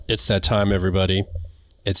It's that time, everybody.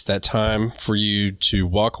 It's that time for you to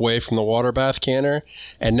walk away from the water bath canner,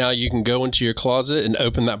 and now you can go into your closet and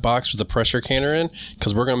open that box with the pressure canner in,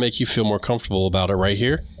 because we're going to make you feel more comfortable about it right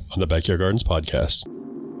here on the Backyard Gardens podcast.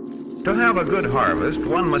 To have a good harvest,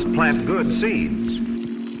 one must plant good seeds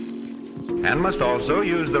and must also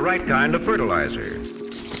use the right kind of fertilizer.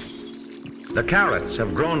 The carrots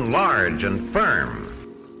have grown large and firm.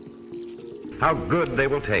 How good they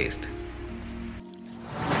will taste.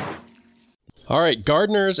 All right,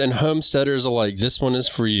 gardeners and homesteaders alike, this one is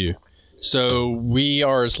for you. So we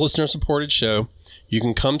are a listener-supported show. You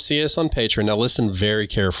can come see us on Patreon. Now listen very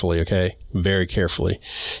carefully, okay? Very carefully.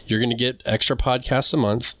 You're going to get extra podcasts a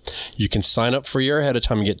month. You can sign up for a year ahead of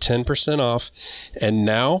time and get 10% off. And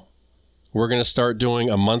now we're going to start doing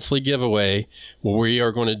a monthly giveaway where we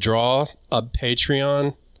are going to draw a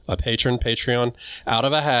patron out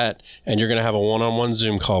of a hat, and you're going to have a one-on-one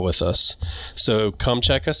Zoom call with us. So come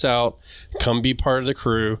check us out, come be part of the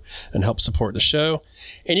crew, and help support the show.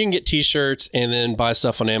 And you can get t-shirts and then buy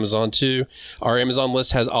stuff on Amazon too. Our Amazon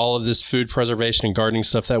list has all of this food preservation and gardening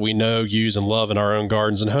stuff that we know, use, and love in our own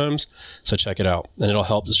gardens and homes. So check it out, and it'll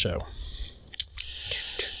help the show.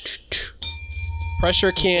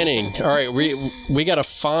 Pressure canning. All right, we got a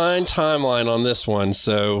fine timeline on this one.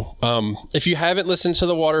 So if you haven't listened to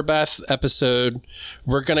the water bath episode,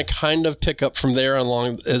 we're going to kind of pick up from there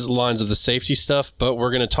along as lines of the safety stuff, but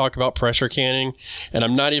we're going to talk about pressure canning. And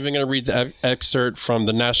I'm not even going to read the excerpt from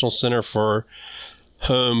the National Center for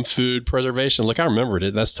Home Food Preservation. Look, I remembered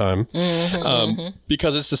it this time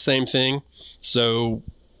because it's the same thing. So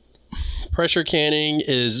pressure canning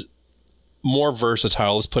is more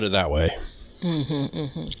versatile. Let's put it that way.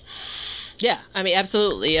 Yeah, I mean,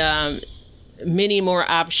 absolutely. Many more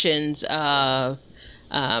options of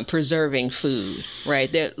preserving food,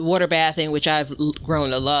 right? The water bathing, which I've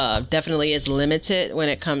grown to love, definitely is limited when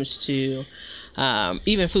it comes to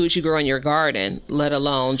even foods you grow in your garden, let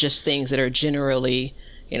alone just things that are generally,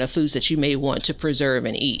 foods that you may want to preserve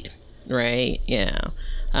and eat, right?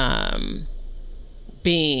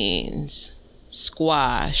 Beans,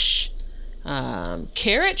 squash.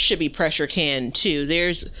 Carrots should be pressure canned too.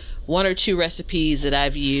 There's one or two recipes that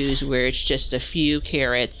I've used where it's just a few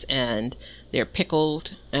carrots and they're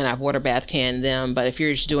pickled and I've water bath canned them. But if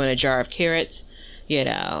you're just doing a jar of carrots,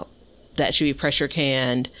 that should be pressure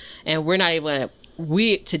canned. And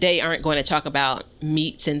we today aren't going to talk about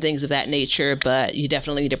meats and things of that nature, but you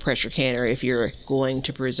definitely need a pressure canner if you're going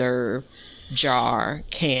to preserve, jar,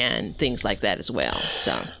 can, things like that as well.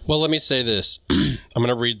 So, well, let me say this. I'm going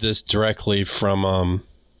to read this directly from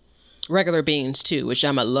regular beans too, which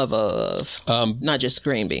I'm a lover of, not just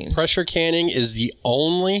green beans. Pressure canning is the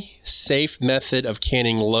only safe method of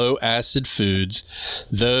canning low acid foods,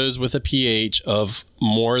 those with a pH of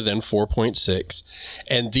more than 4.6,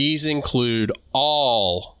 and these include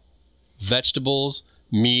all vegetables,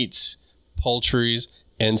 meats, poultry,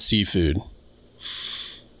 and seafood.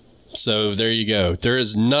 So there you go. There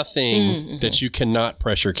is nothing that you cannot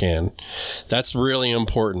pressure can. That's really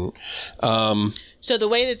important. So the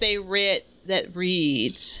way that they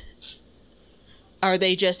reads, are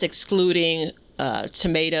they just excluding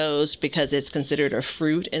tomatoes because it's considered a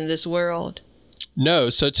fruit in this world? No.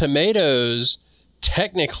 So tomatoes,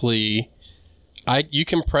 technically, you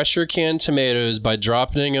can pressure can tomatoes by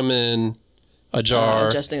dropping them in a jar,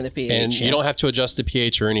 adjusting the pH, and you don't have to adjust the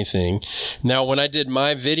pH or anything. Now, when I did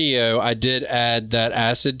my video, I did add that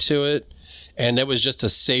acid to it, and it was just a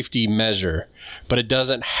safety measure, but it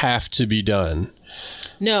doesn't have to be done.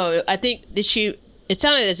 No, I think that it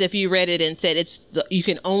sounded as if you read it and said you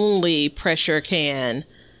can only pressure can.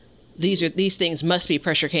 These things must be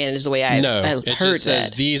pressure canned is the way I heard that. It just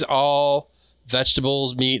says these all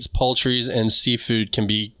vegetables, meats, poultry, and seafood can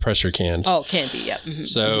be pressure canned. Oh, can be, yep. Mm-hmm.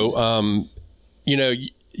 So,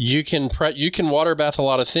 you can water bath a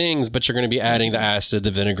lot of things, but you're going to be adding the acid, the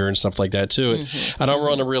vinegar, and stuff like that to it. I don't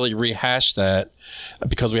want to really rehash that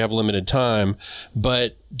because we have limited time,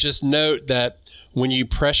 but just note that when you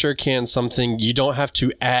pressure can something, you don't have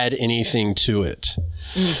to add anything to it.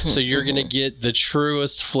 So you're going to get the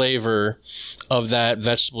truest flavor of that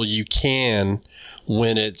vegetable you can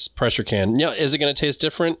when it's pressure canned. Is it going to taste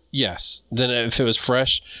different? Yes. Than if it was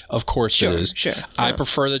fresh? Of course it is. Sure. I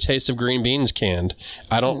prefer the taste of green beans canned.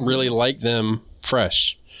 I don't really like them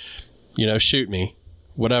fresh. Shoot me.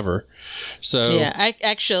 Whatever. So yeah,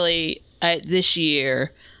 I this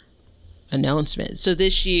year announcement. So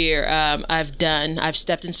this year, I've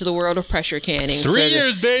stepped into the world of pressure canning. 3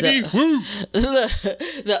 years, baby. Woo!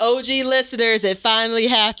 The OG listeners, it finally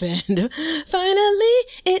happened. Finally,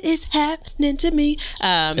 it is happening to me.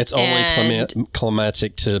 It's only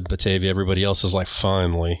climatic to Batavia. Everybody else is like,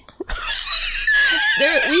 finally.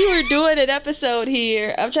 We were doing an episode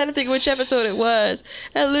here. I'm trying to think which episode it was.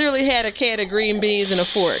 I literally had a can of green beans and a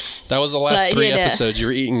fork. That was the last 3 episodes. You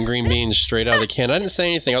were eating green beans straight out of the can. I didn't say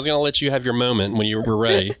anything. I was going to let you have your moment when you were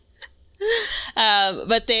ready.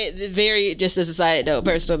 But they very, just as a side note,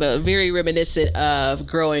 personal note, very reminiscent of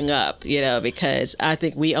growing up, because I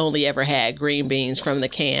think we only ever had green beans from the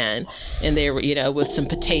can, and they were, with some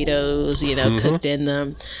potatoes, cooked in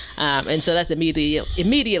them. And so that's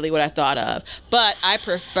immediately what I thought of. But I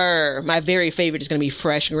prefer, my very favorite is going to be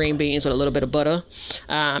fresh green beans with a little bit of butter.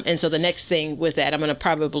 And so the next thing with that, I'm going to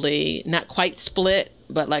probably not quite split,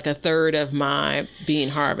 but like a third of my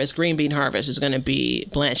green bean harvest is going to be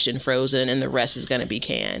blanched and frozen, and the rest is going to be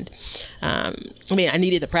canned. I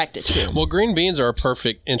needed the practice too. Well, green beans are a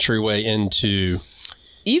perfect entryway into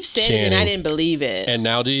You've said canning. It and I didn't believe it. And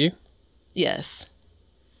now do you? Yes.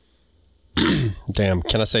 Damn,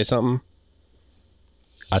 can I say something?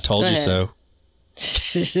 I told you so.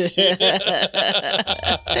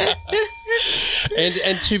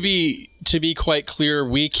 and to be quite clear,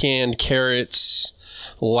 we canned carrots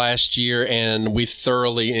last year, and we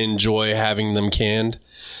thoroughly enjoy having them canned.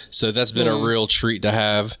 So that's been a real treat to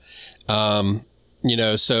have.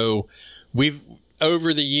 So we've,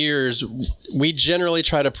 over the years, we generally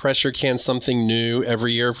try to pressure can something new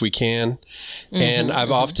every year if we can. And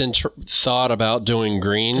I've often thought about doing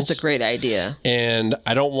greens. That's a great idea. And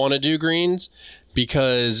I don't want to do greens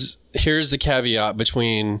because here's the caveat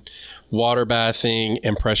between water bathing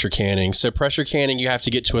and pressure canning. So pressure canning, you have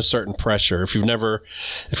to get to a certain pressure. If you're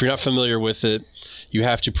not familiar with it, you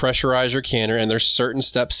have to pressurize your canner, and there's certain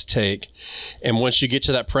steps to take. And once you get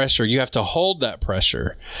to that pressure, you have to hold that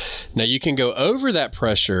pressure. Now you can go over that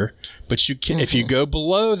pressure, but you can, if you go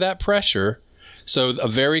below that pressure, so a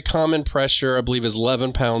very common pressure, I believe, is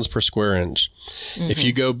 11 pounds per square inch. If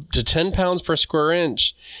you go to 10 pounds per square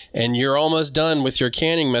inch and you're almost done with your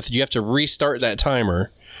canning method, you have to restart that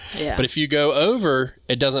timer. Yeah. But if you go over,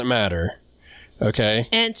 it doesn't matter. Okay.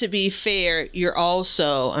 And to be fair, you're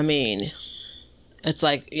also, it's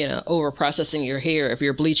like, over processing your hair if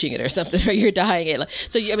you're bleaching it or something, or you're dyeing it.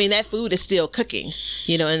 So, that food is still cooking,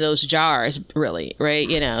 in those jars, really,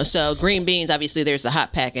 right? So green beans, obviously there's the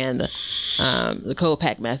hot pack and the cold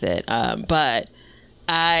pack method. But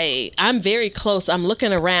I'm very close. I'm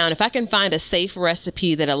looking around. If I can find a safe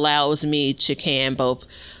recipe that allows me to can both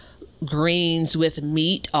greens with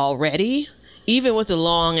meat already, even with the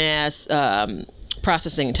long ass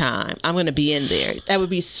processing time, I'm going to be in there. That would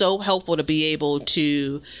be so helpful to be able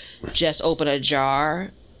to just open a jar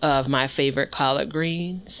of my favorite collard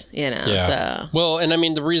greens, Yeah. So. Well, and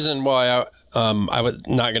the reason why I was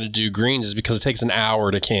not going to do greens is because it takes an hour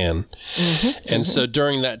to can. And so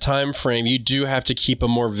during that time frame, you do have to keep a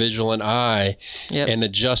more vigilant eye and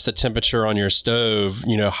adjust the temperature on your stove,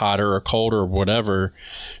 hotter or colder or whatever,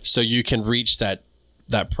 so you can reach that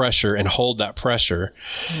pressure and hold that pressure.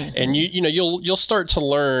 And you'll start to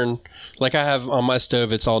learn, like I have on my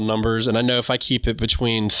stove, it's all numbers, and I know if I keep it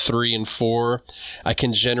between 3 and 4, I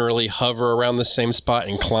can generally hover around the same spot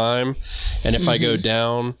and climb. And if I go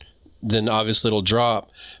down, then obviously it'll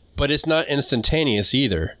drop, but it's not instantaneous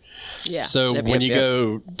either. Yeah. So when you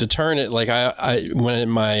go to turn it, like I when in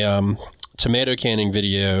my tomato canning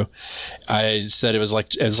video, I said it was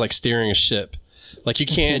like steering a ship. Like you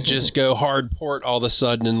can't just go hard port all of a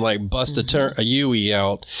sudden and like bust a UE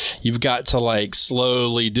out. You've got to like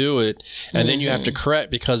slowly do it, and then you have to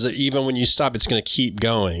correct, because even when you stop, it's going to keep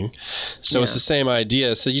going. So it's the same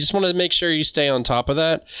idea. So you just want to make sure you stay on top of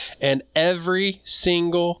that, and every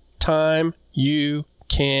single time you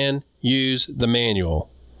can use the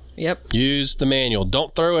manual. Yep. Use the manual.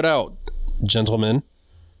 Don't throw it out, gentlemen.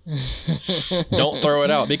 Don't throw it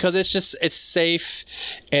out, because it's safe,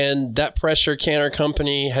 and that pressure canner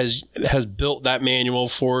company has built that manual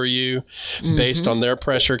for you based on their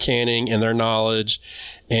pressure canning and their knowledge,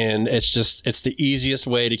 and it's the easiest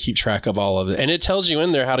way to keep track of all of it, and it tells you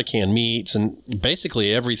in there how to can meats and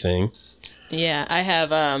basically everything. Yeah, I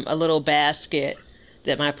have a little basket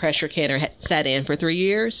that my pressure canner sat in for 3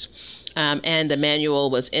 years, and the manual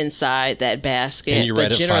was inside that basket. And you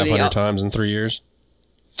read it 500 times in 3 years?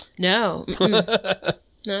 No.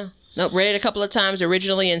 No. Nope, read it a couple of times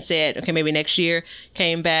originally and said, okay, maybe next year.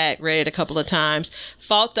 Came back, read it a couple of times.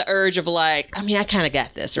 Fought the urge of like, I mean, I kind of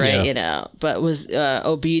got this, right? Yeah. You know, but was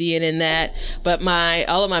obedient in that. But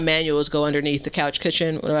all of my manuals go underneath the couch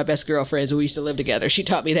cushion. One of my best girlfriends, we used to live together, she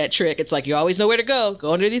taught me that trick. It's like, you always know where to go.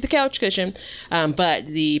 Go underneath the couch cushion. But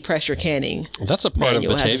the pressure canning. That's a part of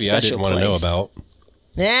manual has a Batavia I didn't special want to know place. about.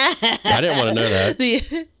 I didn't want to know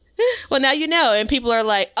that. Well, now you know, and people are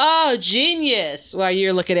like, "Oh, genius!" While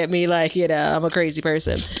you're looking at me like, you know, I'm a crazy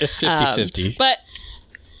person. It's 50-50. But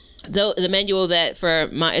the manual that for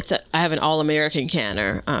my I have an all-American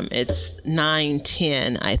canner. It's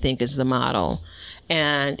 910, I think, is the model,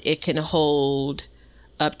 and it can hold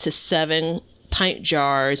up to 7 pint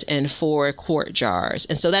jars and 4 quart jars,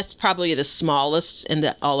 and so that's probably the smallest in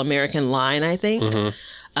the all-American line, I think.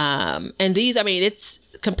 And these, I mean, it's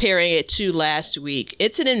comparing it to last week.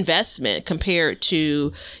 It's an investment compared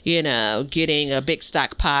to, you know, getting a big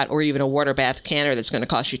stock pot or even a water bath canner that's going to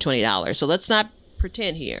cost you $20. So let's not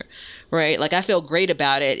pretend here, right? Like, I feel great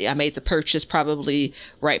about it. I made the purchase probably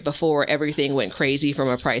right before everything went crazy from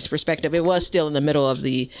a price perspective. It was still in the middle of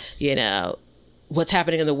the, you know, what's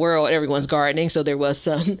happening in the world. Everyone's gardening, so there was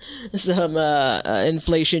some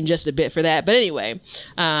inflation just a bit for that. But anyway,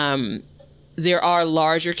 there are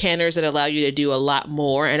larger canners that allow you to do a lot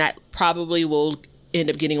more, and I probably will end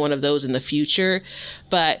up getting one of those in the future.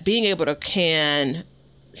 But being able to can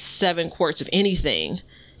 7 quarts of anything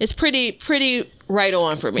is pretty right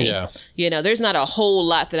on for me. Yeah. You know, there's not a whole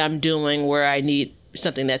lot that I'm doing where I need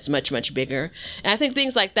something that's much, much bigger. And I think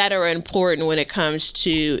things like that are important when it comes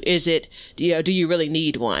to, do you really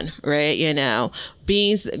need one, right? You know,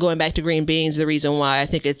 beans, going back to green beans, the reason why I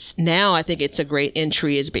think it's a great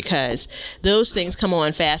entry is because those things come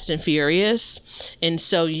on fast and furious. And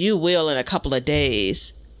so you will, in a couple of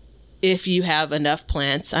days, if you have enough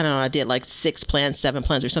plants. I don't know, I did like 6 plants, 7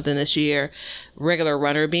 plants or something this year, regular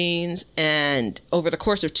runner beans. And over the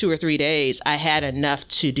course of 2 or 3 days, I had enough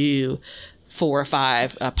to do 4 or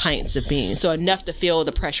 5 pints of beans, so enough to fill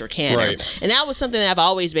the pressure canner. Right. And that was something that I've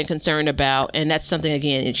always been concerned about, and that's something,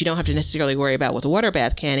 again, that you don't have to necessarily worry about with water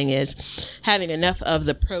bath canning, is having enough of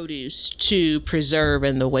the produce to preserve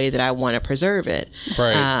in the way that I want to preserve it.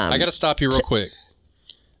 Right. I got to stop you real quick.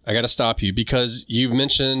 I got to stop you because you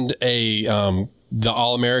mentioned the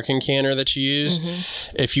all-American canner that you use.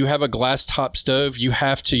 Mm-hmm. If you have a glass top stove, you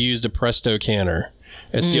have to use the Presto canner.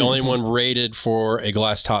 It's the only one rated for a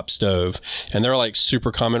glass top stove, and they're like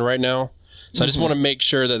super common right now. So I just want to make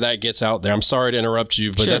sure that gets out there. I'm sorry to interrupt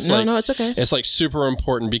you, but that's no, it's okay. It's like super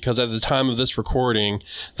important because at the time of this recording,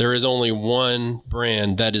 there is only one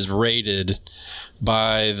brand that is rated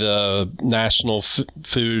by the National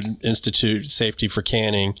Food Institute Safety for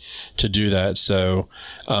Canning to do that. So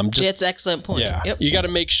that's an excellent point. Yeah, yep. You got to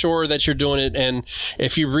make sure that you're doing it. And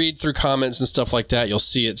if you read through comments and stuff like that, you'll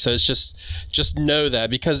see it. So it's just know that,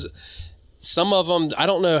 because some of them, I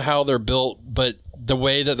don't know how they're built, but the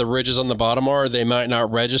way that the ridges on the bottom are, they might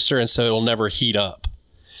not register, and so it'll never heat up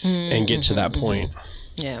and get to that point.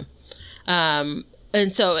 Yeah.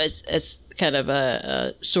 And so it's kind of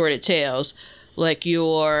a sorted tales. Like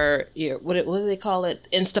your what do they call it?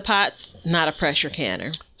 Instapots, not a pressure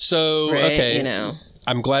canner. So, right? okay. You know.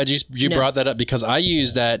 I'm glad you brought that up, because I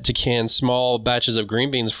used that to can small batches of green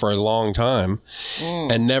beans for a long time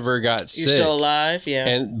and never got sick. You're still alive?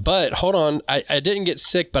 Yeah. But hold on, I didn't get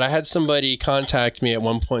sick, but I had somebody contact me at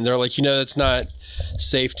one point. They're like, that's not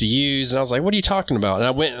safe to use. And I was like, what are you talking about? And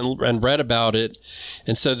I went and read about it.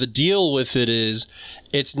 And so the deal with it is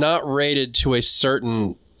it's not rated to a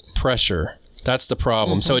certain pressure. That's the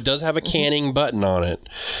problem. Mm-hmm. So it does have a canning button on it,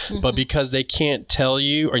 but because they can't tell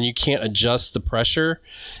you, or you can't adjust the pressure,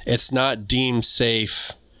 it's not deemed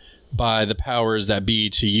safe by the powers that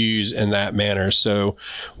be to use in that manner. So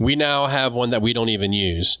we now have one that we don't even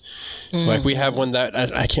use. Like, we have one that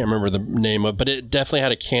I can't remember the name of, but it definitely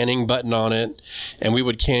had a canning button on it, and we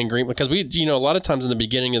would can green, because we, a lot of times in the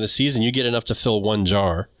beginning of the season, you get enough to fill 1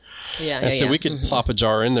 jar. And so we could plop a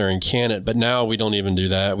jar in there and can it, but now we don't even do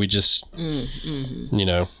that. We just,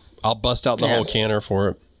 I'll bust out the whole canner for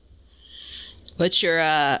it. But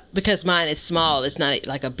because mine is small, it's not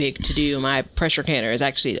like a big to-do. My pressure canner is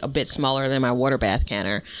actually a bit smaller than my water bath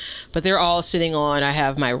canner. But they're all sitting on, I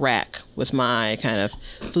have my rack with my kind of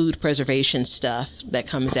food preservation stuff that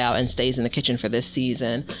comes out and stays in the kitchen for this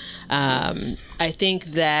season. I think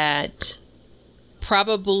that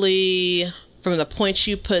probably from the point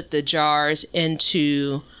you put the jars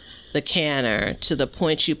into the canner to the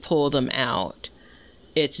point you pull them out,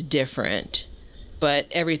 it's different. But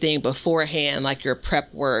everything beforehand, like your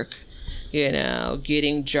prep work,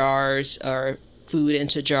 getting jars or food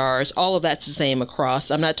into jars. All of that's the same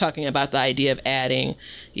across. I'm not talking about the idea of adding,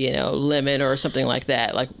 lemon or something like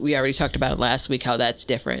that. Like we already talked about it last week, how that's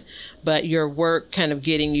different. But your work kind of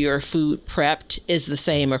getting your food prepped is the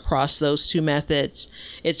same across those two methods.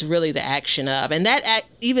 It's really the action of. And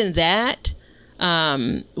that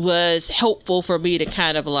was helpful for me to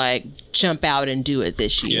kind of like jump out and do it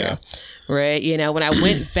this year. Yeah. Right? When I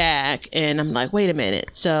went back and I'm like, wait a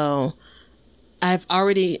minute. So I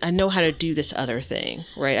know how to do this other thing,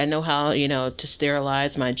 right? I know how, to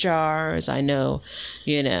sterilize my jars. I know,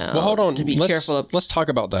 well, hold on. To be careful. Let's talk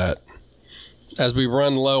about that as we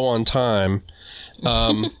run low on time.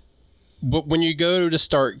 But when you go to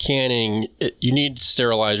start canning, you need to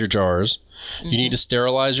sterilize your jars. You need to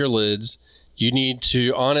sterilize your lids. You need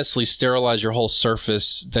to honestly sterilize your whole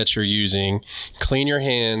surface that you're using, clean your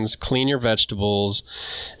hands, clean your vegetables,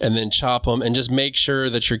 and then chop them, and just make sure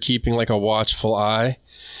that you're keeping like a watchful eye.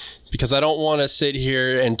 Because I don't want to sit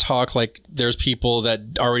here and talk like there's people that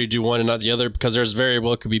already do one and not the other, because there's very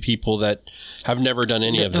well could be people that have never done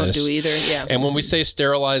any of this. Don't do either, yeah. And when we say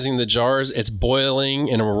sterilizing the jars, it's boiling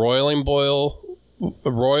in a rolling boil.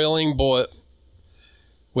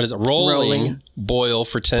 What is it? Rolling boil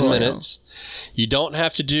for 10 minutes. You don't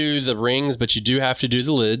have to do the rings, but you do have to do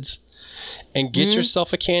the lids. And get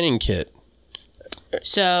yourself a canning kit.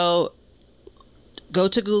 So go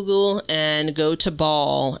to Google and go to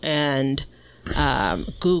Ball and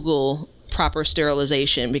Google proper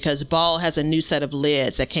sterilization, because Ball has a new set of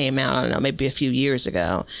lids that came out, I don't know, maybe a few years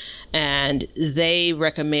ago. And they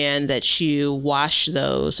recommend that you wash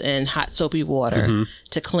those in hot soapy water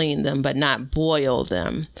to clean them, but not boil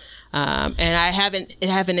them. And I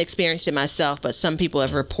haven't experienced it myself, but some people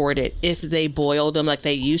have reported if they boiled them like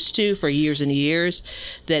they used to for years and years,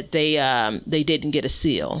 that they didn't get a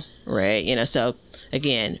seal, right? So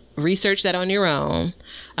again, research that on your own.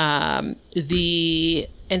 And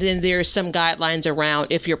then there's some guidelines around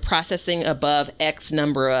if you're processing above X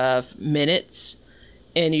number of minutes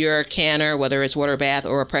in your canner, whether it's water bath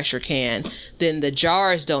or a pressure can, then the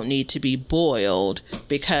jars don't need to be boiled,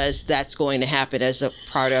 because that's going to happen as a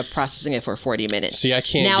part of processing it for 40 minutes. See, I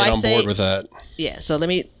can't get on board with that. Yeah, so let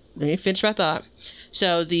me finish my thought.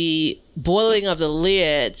 So the boiling of the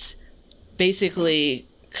lids basically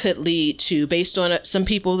could lead to, based on some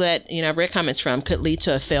people that I've read comments from, could lead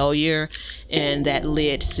to a failure in that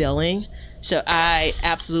lid sealing. So I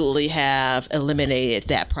absolutely have eliminated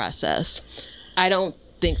that process. I don't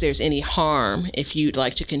think there's any harm if you'd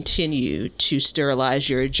like to continue to sterilize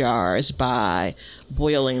your jars by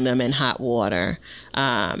boiling them in hot water.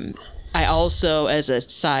 I also, as a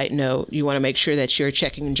side note, you want to make sure that you're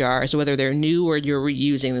checking jars, whether they're new or you're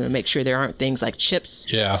reusing them, to make sure there aren't things like chips,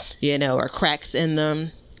 or cracks in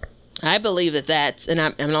them. I believe that that's, and I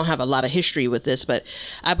don't have a lot of history with this, but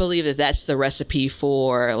I believe that that's the recipe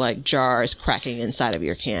for like jars cracking inside of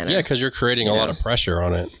your canner. Yeah, because you're creating a lot of pressure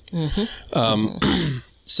on it.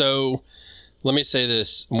 So let me say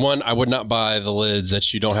this. One, I would not buy the lids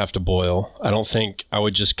that you don't have to boil. I don't think I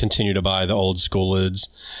would just continue to buy the old school lids.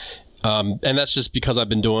 And that's just because I've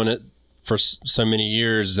been doing it for so many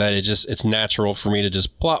years that it's natural for me to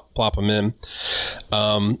just plop them in.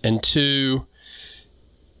 And two,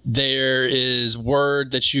 there is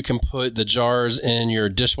word that you can put the jars in your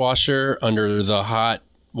dishwasher under the hot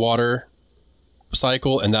water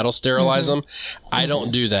cycle, and that'll sterilize them. I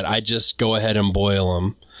don't do that. I just go ahead and boil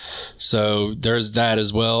them. So there's that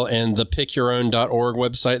as well. And the pickyourown.org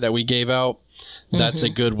website that we gave out, that's a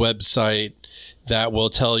good website that will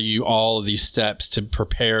tell you all of these steps to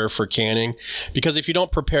prepare for canning. Because if you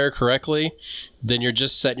don't prepare correctly, then you're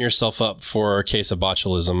just setting yourself up for a case of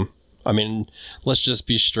botulism. I mean, let's just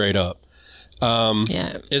be straight up.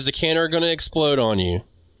 Is the canner going to explode on you?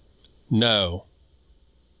 No.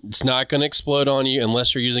 It's not going to explode on you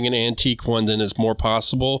unless you're using an antique one, then it's more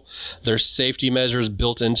possible. There's safety measures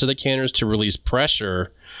built into the canners to release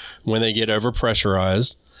pressure when they get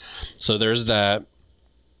overpressurized. So there's that.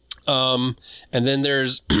 And then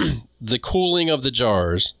there's the cooling of the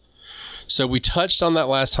jars. So we touched on that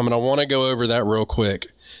last time, and I want to go over that real quick,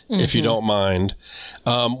 if you don't mind.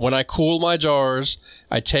 When I cool my jars,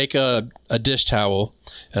 I take a dish towel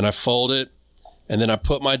and I fold it, and then I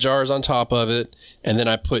put my jars on top of it, and then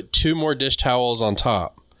I put 2 more dish towels on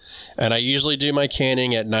top. And I usually do my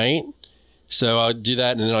canning at night. So I'll do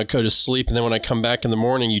that, and then I'll go to sleep. And then when I come back in the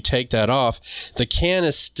morning, you take that off. The can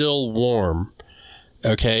is still warm.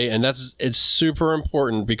 Okay. And it's super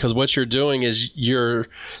important, because what you're doing is you're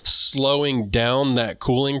slowing down that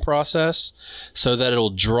cooling process so that it'll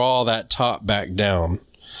draw that top back down.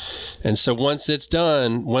 And so once it's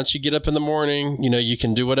done, once you get up in the morning, you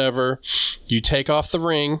can do whatever. You take off the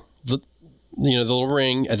ring, the little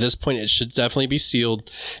ring. At this point, it should definitely be sealed.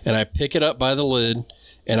 And I pick it up by the lid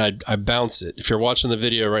and I bounce it. If you're watching the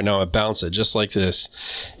video right now, I bounce it just like this,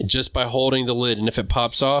 just by holding the lid. And if it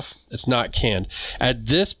pops off, it's not canned. At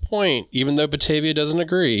this point, even though Batavia doesn't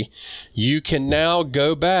agree, you can now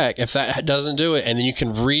go back if that doesn't do it, and then you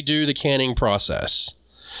can redo the canning process.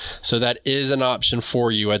 So that is an option for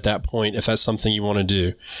you at that point if that's something you want to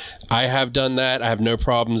do. I have done that. I have no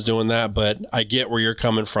problems doing that, but I get where you're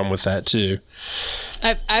coming from with that too.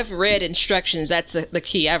 I've read instructions. That's the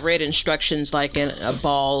key. I've read instructions like in a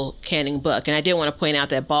Ball canning book. And I did want to point out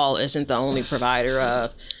that Ball isn't the only provider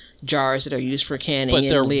of jars that are used for canning but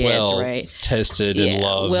they're and lids, well right? tested and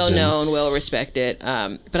loved. Well known, well respected.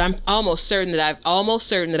 But I'm almost certain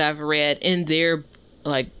that I've read in their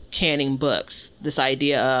canning books this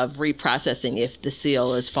idea of reprocessing if the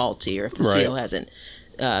seal is faulty or if the seal hasn't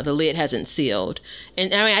the lid hasn't sealed.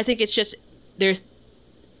 And I mean, I think it's just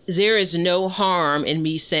there is no harm in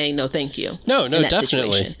me saying no thank you. No,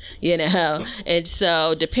 definitely. Situation, and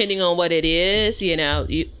so depending on what it is,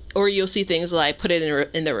 or you'll see things like put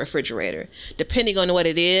it in the refrigerator, depending on what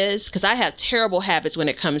it is, because I have terrible habits when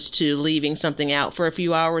it comes to leaving something out for a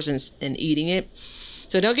few hours and eating it.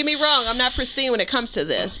 So don't get me wrong, I'm not pristine when it comes to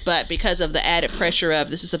this, but because of the added pressure of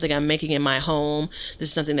this is something I'm making in my home, this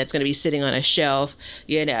is something that's going to be sitting on a shelf,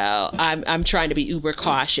 I'm trying to be uber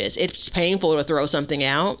cautious. It's painful to throw something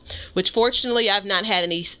out, which fortunately I've not had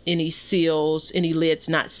any lids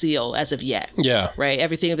not sealed as of yet. Yeah. Right?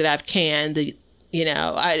 Everything that I've canned,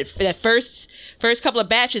 that first couple of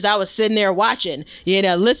batches, I was sitting there watching,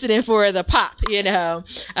 listening for the pop, yeah,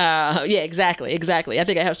 exactly. I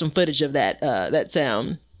think I have some footage of that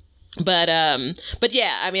sound, but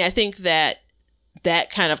yeah, I mean, I think that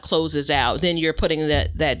kind of closes out. Then you're putting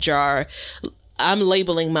that jar. I'm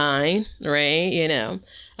labeling mine, right?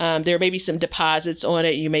 There may be some deposits on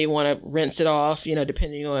it. You may want to rinse it off,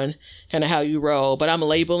 depending on kind of how you roll. But I'm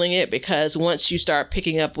labeling it because once you start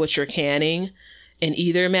picking up what you're canning, in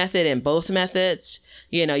either method, in both methods,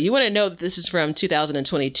 you want to know that this is from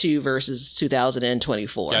 2022 versus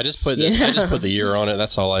 2024. Yeah, I just put the year on it.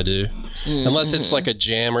 That's all I do. Mm-hmm. Unless it's like a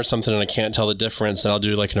jam or something and I can't tell the difference, and I'll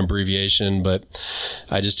do like an abbreviation, but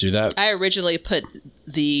I just do that. I originally put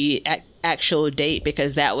the actual date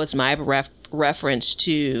because that was my reference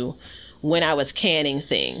to when I was canning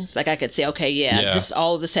things. Like I could say, okay,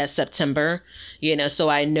 all of this has September, so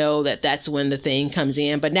I know that that's when the thing comes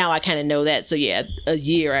in. But now I kind of know that. So yeah, a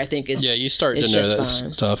year I think is you start to know that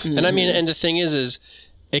fine. Stuff. Mm-hmm. And I mean, and the thing is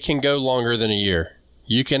it can go longer than a year.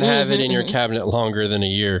 You can have it in your cabinet longer than a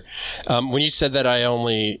year. When you said that, I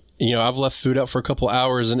only, I've left food out for a couple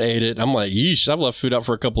hours and ate it. I'm like, yeesh, I've left food out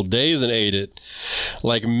for a couple days and ate it.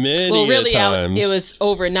 Like many times. It was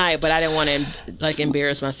overnight, but I didn't want to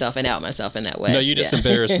embarrass myself and out myself in that way. No, you just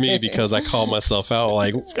embarrassed me because I called myself out.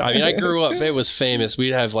 I grew up, it was famous.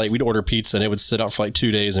 We'd order pizza and it would sit out for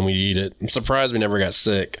 2 days and we'd eat it. I'm surprised we never got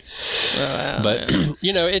sick. Wow, but,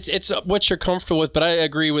 it's what you're comfortable with. But I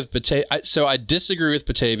agree with Batavia. So I disagree with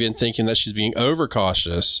Batavia in thinking that she's being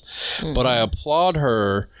overcautious, but I applaud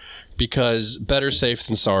her because better safe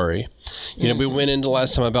than sorry. We went into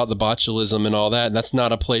last time about the botulism and all that, and that's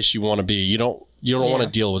not a place you want to be. You don't want to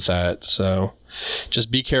deal with that. So just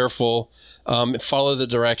be careful, follow the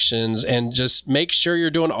directions, and just make sure you're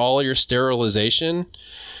doing all your sterilization.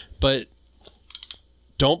 But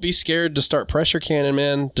don't be scared to start pressure canning,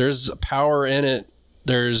 man. There's power in it.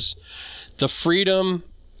 There's the freedom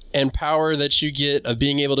and power that you get of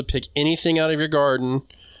being able to pick anything out of your garden.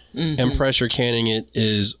 Mm-hmm. And pressure canning it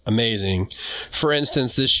is amazing. For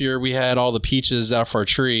instance, this year we had all the peaches off our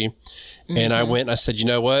tree, and I went and I said, you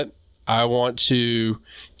know what? I want to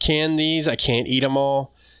can these. I can't eat them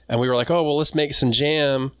all. And we were like, oh, well, let's make some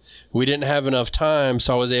jam. We didn't have enough time,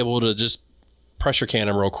 so I was able to just pressure can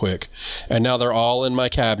them real quick. And now they're all in my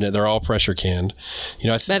cabinet. They're all pressure canned.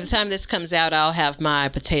 By the time this comes out, I'll have my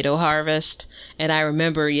potato harvest. And I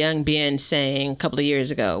remember young Ben saying a couple of years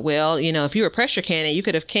ago, well, if you were pressure canning, you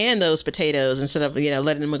could have canned those potatoes instead of,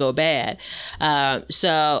 letting them go bad.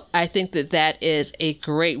 So I think that is a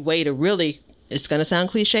great way to really, it's going to sound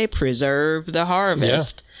cliche, preserve the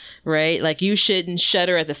harvest, right? Like you shouldn't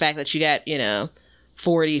shudder at the fact that you got,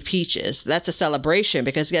 40 peaches. That's a celebration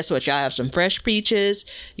because guess what? Y'all have some fresh peaches.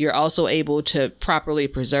 You're also able to properly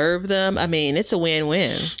preserve them. I mean, it's a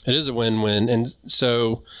win-win. It is a win-win. And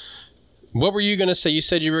so what were you going to say? You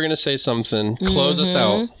said you were going to say something. Close us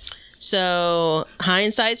out. So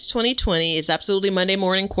hindsight's 2020 is absolutely Monday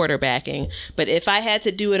morning quarterbacking. But if I had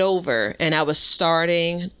to do it over and I was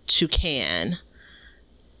starting to can,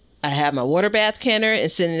 I have my water bath canner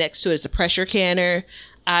and sitting next to it is a pressure canner.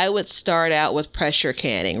 I would start out with pressure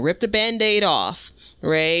canning. Rip the Band-Aid off,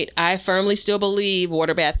 right? I firmly still believe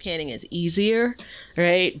water bath canning is easier,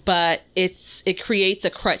 right? But it creates a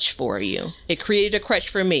crutch for you. It created a crutch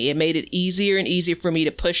for me. It made it easier and easier for me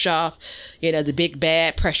to push off, the big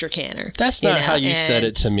bad pressure canner. That's not how you said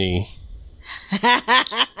it to me.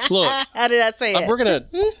 Look, how did I say it?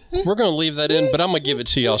 We're gonna leave that in, but I'm gonna give it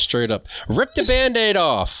to y'all straight up. Rip the Band-Aid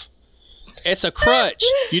off. It's a crutch.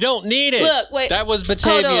 You don't need it. Look, wait. That was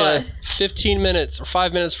Batavia 15 minutes or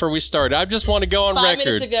 5 minutes before we started. I just want to go on 5 record.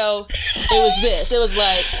 minutes ago, it was this. It was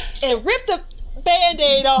like, and rip the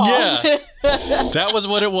Band-Aid off. Yeah. That was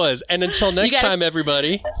what it was. And until next time,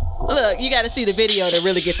 everybody. Look, you got to see the video to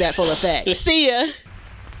really get that full effect. See ya.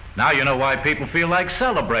 Now you know why people feel like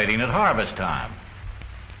celebrating at harvest time.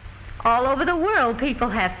 All over the world, people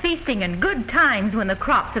have feasting and good times when the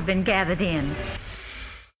crops have been gathered in.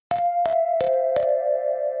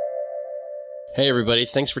 Hey, everybody.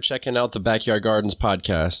 Thanks for checking out the Backyard Gardens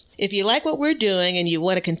podcast. If you like what we're doing and you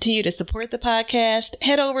want to continue to support the podcast,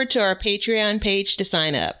 head over to our Patreon page to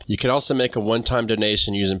sign up. You can also make a one-time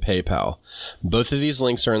donation using PayPal. Both of these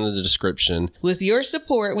links are in the description. With your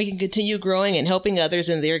support, we can continue growing and helping others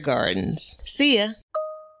in their gardens. See ya.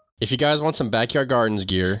 If you guys want some Backyard Gardens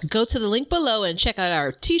gear, go to the link below and check out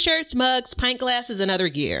our t-shirts, mugs, pint glasses, and other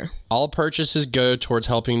gear. All purchases go towards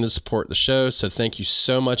helping to support the show, so thank you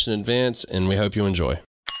so much in advance, and we hope you enjoy.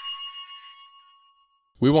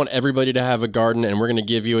 We want everybody to have a garden, and we're going to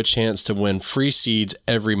give you a chance to win free seeds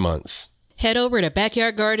every month. Head over to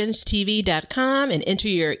backyardgardenstv.com and enter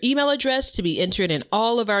your email address to be entered in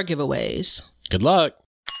all of our giveaways. Good luck.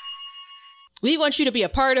 We want you to be a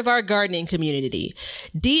part of our gardening community.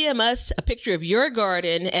 DM us a picture of your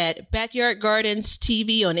garden at Backyard Gardens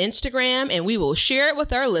TV on Instagram, and we will share it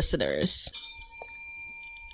with our listeners.